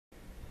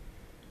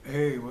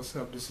Hey, what's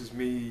up? This is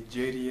me,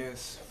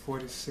 JDS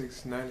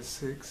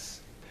 4696.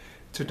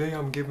 Today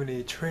I'm giving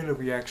a trailer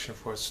reaction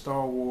for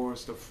Star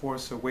Wars The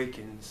Force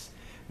Awakens.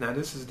 Now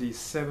this is the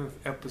 7th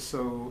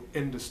episode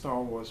in the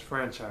Star Wars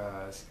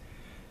franchise.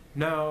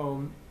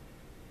 Now,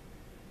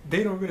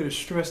 they don't really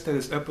stress that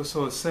it's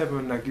episode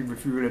 7, like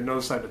if you really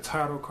notice like the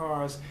title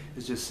cards,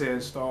 it just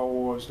says Star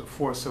Wars The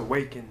Force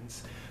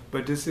Awakens.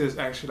 But this is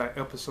actually like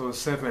episode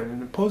 7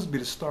 and it's supposed to be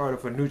the start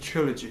of a new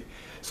trilogy.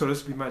 So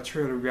this will be my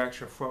trailer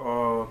reaction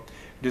for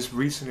this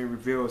recently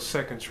revealed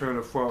second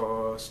trailer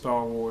for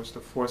Star Wars The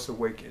Force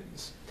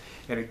Awakens.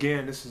 And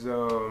again, this is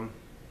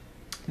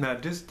now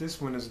this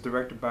one is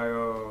directed by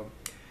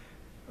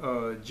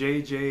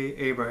J.J.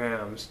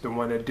 Abrams, the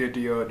one that did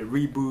the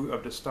reboot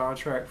of the Star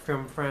Trek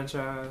film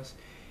franchise.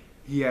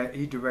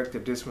 He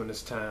directed this one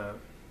this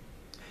time.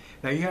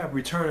 Now you have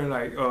returning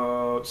like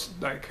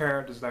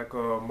characters like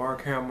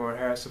Mark Hamill and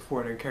Harrison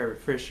Ford and Carrie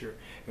Fisher,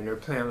 and they're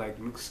playing like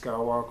Luke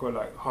Skywalker,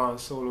 like Han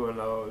Solo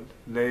and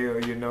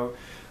Leia, you know.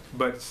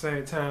 But at the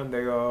same time,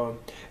 they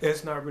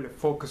it's not really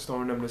focused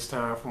on them this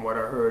time, from what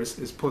I heard. It's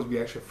supposed to be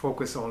actually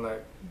focused on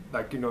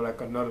like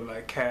another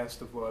like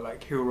cast of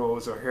like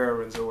heroes or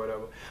heroines or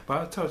whatever. But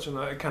I'll touch on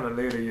that kind of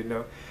later, you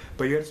know.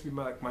 But yeah, this will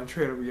be my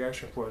trailer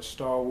reaction for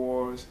Star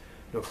Wars: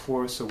 The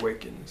Force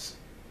Awakens.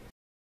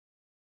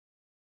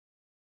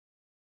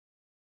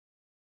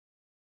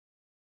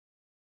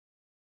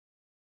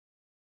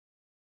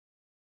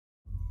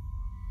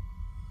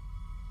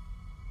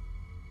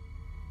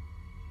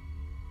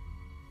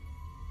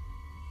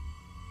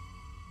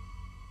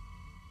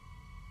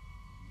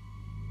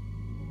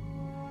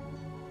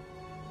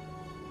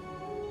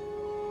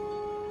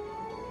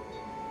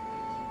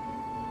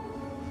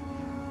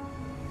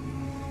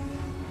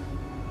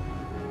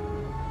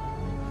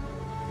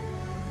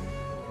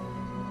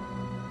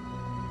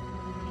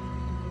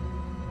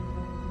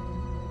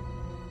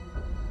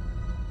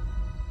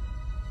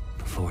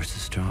 The Force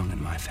is strong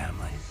in my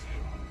family.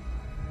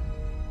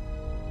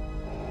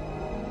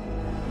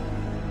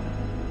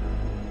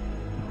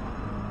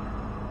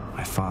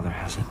 My father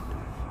has it.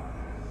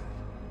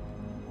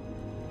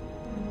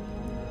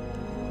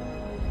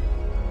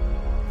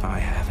 I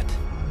have it.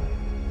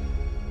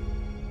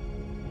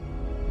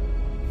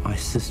 My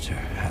sister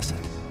has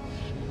it.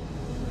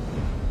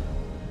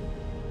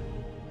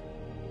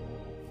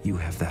 You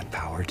have that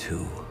power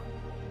too.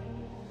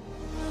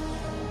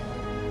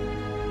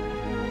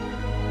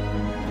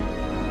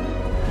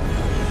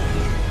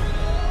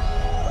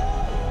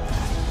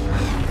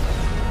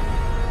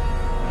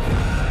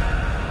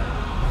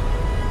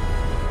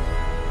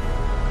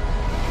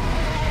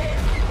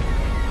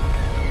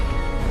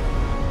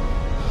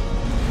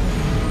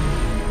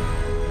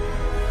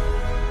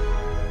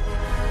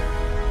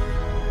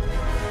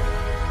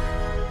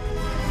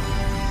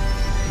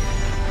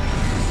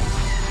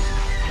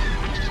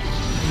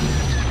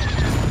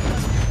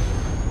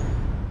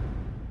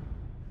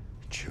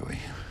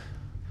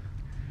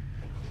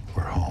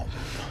 We're home.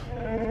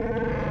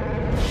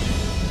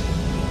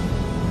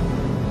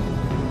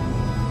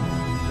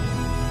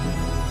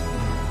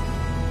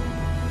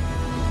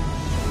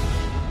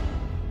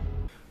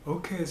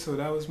 Okay, so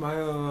that was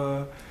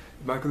my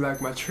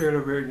my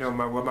trailer, you know,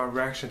 my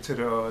reaction to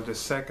the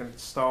second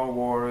Star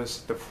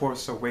Wars The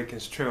Force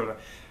Awakens trailer.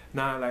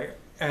 Now, like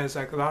as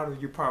like a lot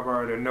of you probably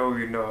already know,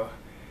 you know,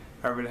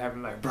 I really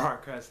haven't like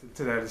broadcasted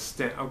to that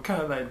extent. I'm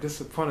kind of like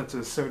disappointed to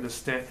a certain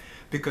extent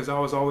because I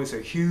was always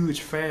a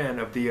huge fan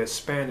of the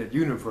expanded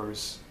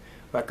universe,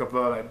 like of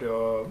like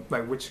the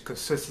like which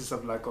consists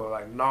of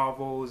like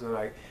novels and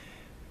like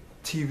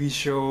TV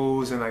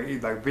shows and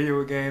like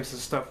video games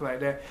and stuff like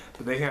that.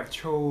 But they have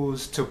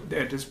chose to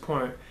at this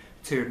point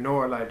to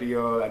ignore like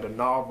the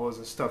novels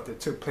and stuff that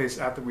took place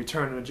after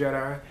Return of the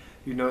Jedi.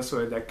 You know,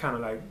 so that kind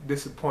of like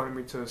disappointed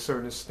me to a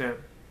certain extent.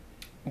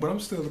 But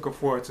I'm still looking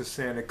forward to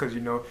seeing it because, you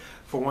know,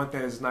 for one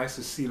thing, it's nice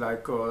to see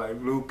like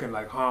Luke and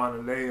like Han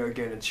and Leia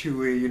again and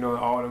Chewie, you know, and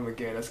all of them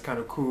again. That's kind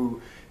of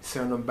cool,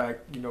 seeing them back,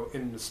 you know,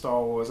 in the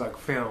Star Wars like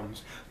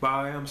films. But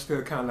I am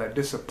still kind of like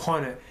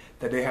disappointed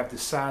that they have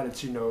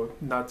decided, you know,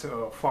 not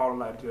to follow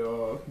like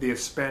the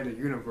expanded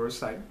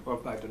universe like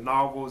of like the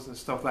novels and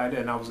stuff like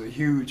that. And I was a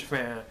huge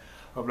fan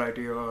of like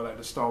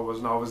the Star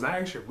Wars novels. And I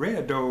actually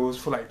read those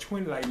for like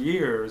 20 like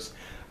years.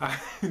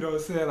 You know what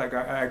I'm saying? Like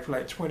I for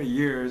like 20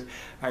 years,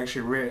 I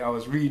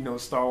was reading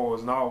those Star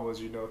Wars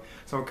novels, you know.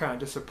 So I'm kind of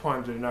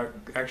disappointed in not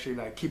actually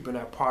like keeping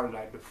that part of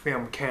like the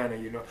film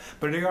canon, you know.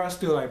 But they are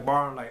still like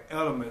borrowing like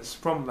elements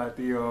from like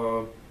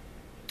the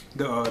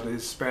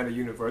expanded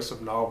universe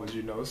of novels,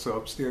 you know. So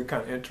I'm still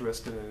kind of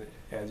interested in it,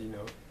 as you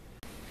know.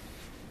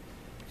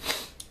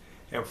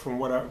 And from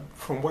what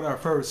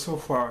I've heard so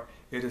far,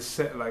 it is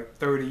set like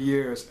 30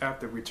 years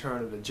after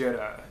Return of the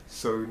Jedi.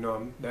 So you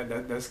know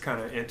that's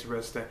kind of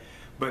interesting.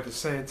 But at the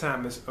same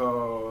time, it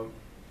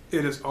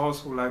is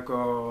also like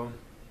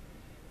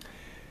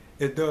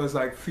it does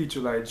like feature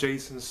like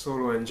Jason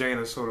Solo and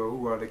Jaina Solo,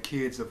 who are the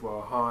kids of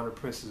Han and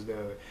Princess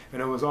Leia.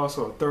 And there was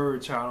also a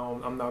third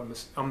child. I'm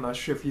not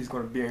sure if he's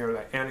going to be in here,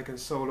 like Anakin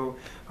Solo.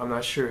 I'm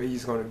not sure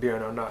he's going to be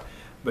in or not.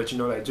 But you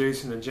know, like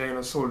Jason and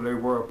Jaina Solo, they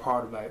were a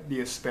part of like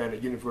the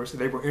expanded universe.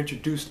 They were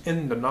introduced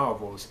in the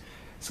novels,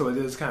 so it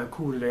is kind of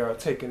cool that they are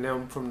taking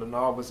them from the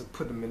novels and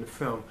putting them in the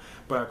film.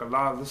 But like a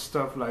lot of the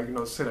stuff, like you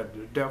know, said that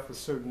the death of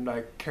certain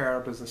like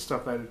characters and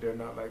stuff like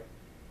that,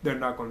 they're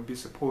not going to be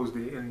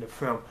supposedly in the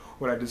film,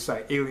 or like this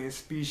like alien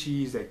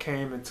species that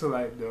came into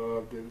like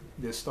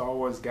the Star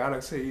Wars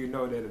galaxy, you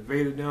know, that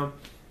invaded them.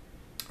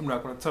 I'm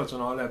not going to touch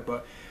on all that,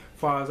 but as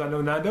far as I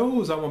know, now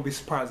those I won't be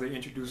surprised they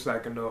introduce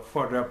like in the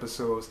further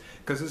episodes,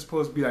 because it's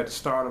supposed to be like the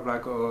start of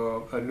like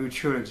a new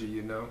trilogy,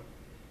 you know.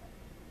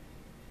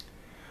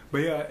 But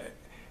yeah,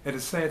 at the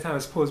same time,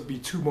 it's supposed to be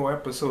 2 more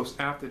episodes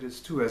after this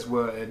too as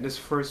well. And this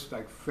first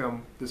like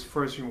film, this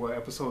first one, well,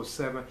 episode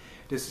 7,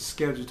 this is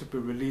scheduled to be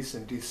released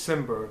in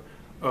December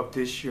of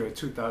this year,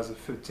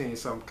 2015.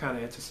 So I'm kind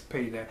of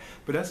anticipating that.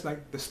 But that's like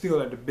still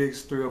like the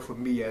biggest thrill for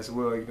me as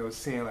well. You know,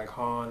 seeing like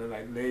Han and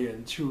like Leia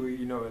and Chewie,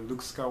 you know, and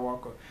Luke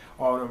Skywalker,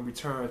 all of them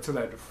return to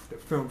like the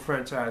film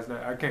franchise.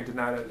 Now I can't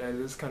deny that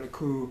it's kind of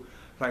cool,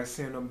 like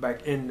seeing them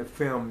back in the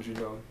films, you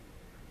know.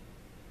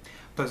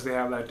 Plus they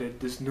have like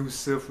this new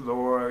Sith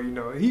Lord, you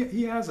know.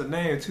 He has a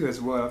name too as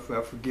well.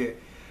 I forget.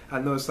 I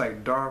know it's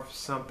like Darth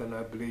something,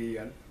 I believe.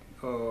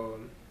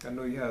 I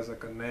know he has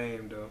like a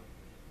name though.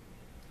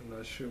 I'm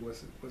not sure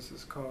what's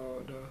this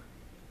called though.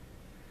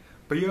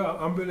 But yeah,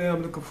 I'm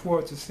looking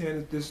forward to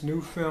seeing this new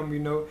film, you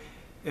know,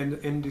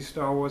 in the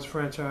Star Wars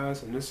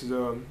franchise. And this is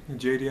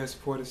JDS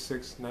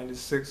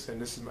 4696,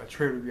 and this is my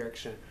trailer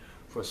reaction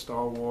for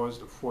Star Wars: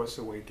 The Force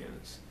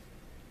Awakens.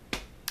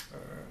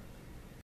 Alright.